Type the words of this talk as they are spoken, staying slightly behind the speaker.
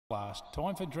last.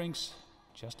 Time for drinks,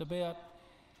 just about.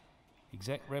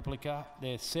 Exact Replica,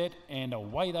 they're set and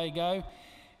away they go.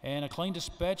 And a clean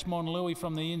dispatch, Monlouis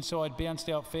from the inside bounced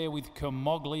out fair with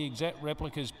Camogli. Exact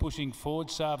Replica's pushing forward,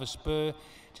 Sava Spur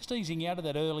just easing out of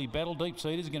that early battle. Deep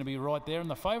Seeders going to be right there, and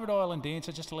the favourite Island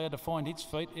Dancer just allowed to find its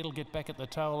feet. It'll get back at the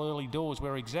tail early doors,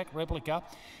 where Exact Replica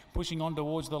pushing on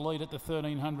towards the lead at the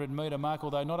 1300 metre mark,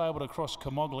 although not able to cross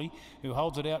Camogli, who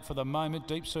holds it out for the moment.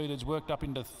 Deep Seeders worked up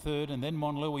into third, and then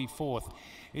Monlouis fourth.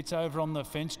 It's over on the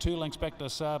fence, 2 lengths back to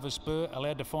Sava Spur,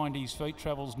 allowed to find his feet,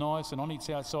 travels nice, and on its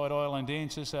outside Island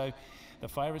Dancer. So the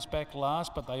favourites back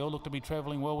last, but they all look to be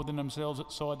travelling well within themselves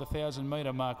outside the 1000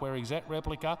 metre mark, where Exact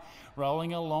Replica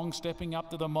rolling along, stepping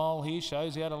up to the mile here,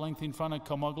 shows out a length in front of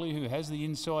Camogli, who has the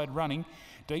inside running.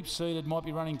 Deep Seeded might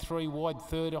be running 3 wide,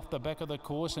 third off the back of the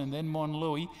course, and then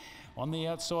Monlouis on the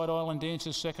outside. Island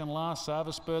Dancer second last,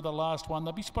 Sava Spur the last one.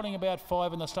 They'll be spotting about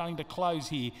 5 and they're starting to close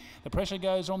here. The pressure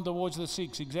goes on towards the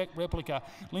 6. Exact Replica.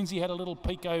 Lindsay had a little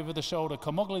peek over the shoulder.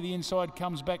 Camogli the inside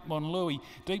comes back. Monlouis.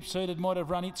 Deep Seeded might have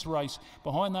run its race.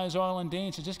 Behind those Island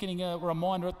Dancer, just getting a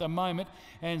reminder at the moment.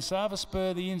 And Sava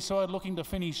Spur the inside looking to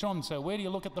finish on. So where do you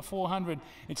look at the 400?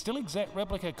 It's still Exact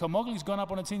Replica. Camogli's gone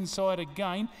up on its inside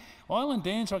again. Island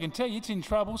Dancer, I can tell you, it's in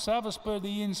trouble. Sava Spur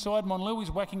the inside. Monlouis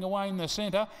whacking away in the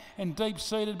centre. And Deep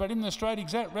Seeded, but in the straight,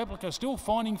 Exact Replica still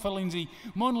finding for Lindsay.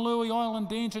 Monlouis, Island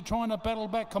Dancer trying to battle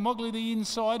back. Camogli the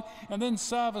inside, and then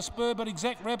Sava Spur, but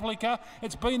Exact Replica,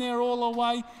 it's been there all the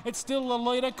way. It's still the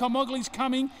leader. Camogli's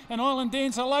coming, and Island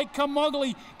Dancer late.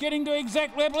 Camogli getting to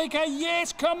Exact Replica.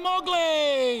 Yes,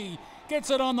 Camogli gets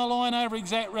it on the line over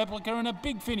Exact Replica, and a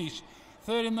big finish.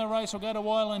 Third in the race will go to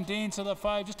Island Dancer, the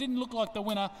fave. Just didn't look like the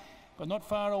winner, but not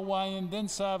far away, and then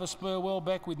Sava Spur well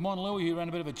back with Monlouis, who ran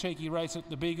a bit of a cheeky race at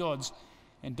the big odds.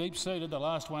 And Deep Seeded, the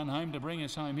last one home to bring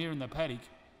us home here in the paddock.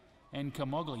 And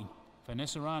Camogli,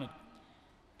 Vanessa Arnott,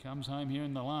 comes home here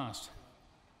in the last.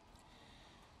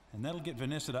 And that'll get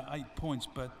Vanessa to 8 points,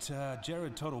 but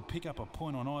Jared Todd will pick up a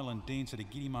point on Island Dancer to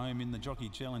get him home in the Jockey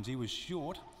Challenge. He was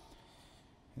short.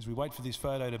 As we wait for this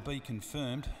photo to be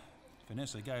confirmed,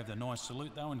 Vanessa gave the nice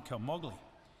salute though, and Camogli,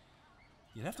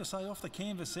 you'd have to say off the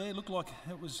canvas there, it looked like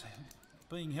it was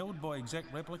being held by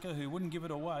Exact Replica, who wouldn't give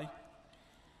it away.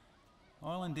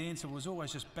 Island Dancer was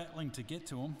always just battling to get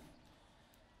to him.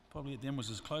 Probably at them was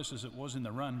as close as it was in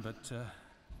the run, but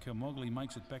Camogli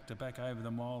makes it back to back over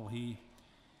the mile here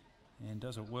and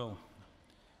does it well.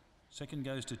 Second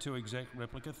goes to 2 Exact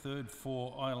Replica, third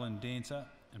 4 Island Dancer,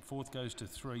 and fourth goes to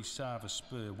 3 Sava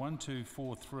Spur. 1, 2,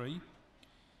 4, 3.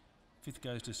 Fifth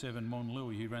goes to 7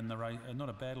 Monlouis, who ran the race, not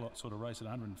a bad lot sort of race at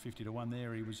 150 to 1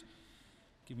 there. He was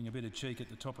giving a bit of cheek at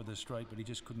the top of the straight, but he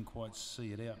just couldn't quite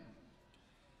see it out.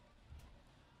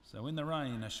 So in the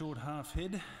rain, a short half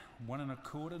head, 1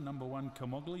 1/4. Number 1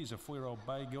 Camogli is a 4-year-old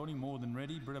bay gelding, more than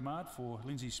ready. Britomart for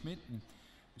Lindsay Smith and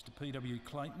Mr. P.W.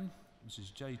 Clayton,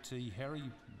 Mrs. J.T. Harry,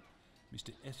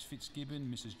 Mr. S. Fitzgibbon,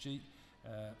 Mrs. G.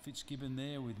 Fitzgibbon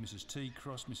there with Mrs. T.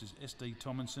 Cross, Mrs. S.D.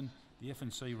 Tomlinson, the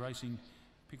F&C Racing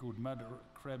Pickled Mud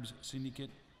Crabs Syndicate.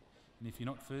 And if you're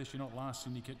not first, you're not last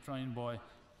syndicate, trained by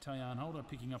Tayan Holder,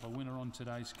 picking up a winner on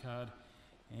today's card.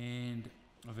 And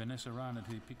Vanessa Arnott,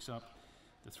 who picks up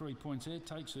the 3 points there,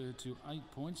 takes her to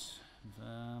 8 points.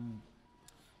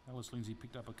 Alice Lindsay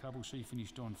picked up a couple. She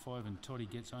finished on 5, and Toddy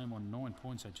gets home on 9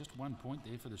 points. So just 1 point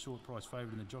there for the short price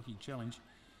favourite in the Jockey Challenge.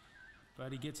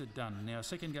 But he gets it done. Now,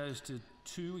 second goes to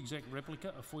 2 Exact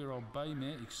Replica, a 4-year-old bay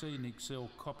mare, Exceed and Excel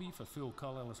Copy for Phil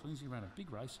Cole. Alice Lindsay ran a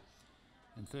big race.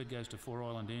 And third goes to 4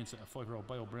 Island Dancer, a 5-year-old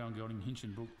Bale Brown gelding,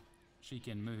 Hinchinbrook. She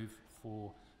Can Move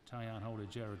for Tayan Holder,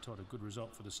 Jared Todd. A good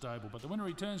result for the stable. But the winner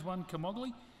returns 1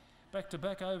 Camogli. Back to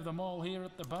back over the mile here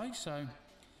at the base, so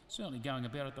certainly going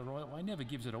about it the right way, never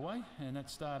gives it away. And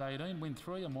that's start 18, win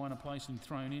 3, a minor placing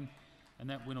thrown in, and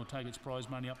that win will take its prize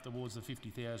money up towards the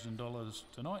 $50,000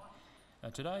 tonight,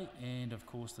 today, and of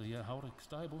course the Holder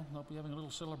stable, they'll be having a little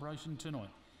celebration tonight.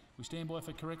 We stand by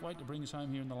for correct weight to bring us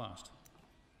home here in the last.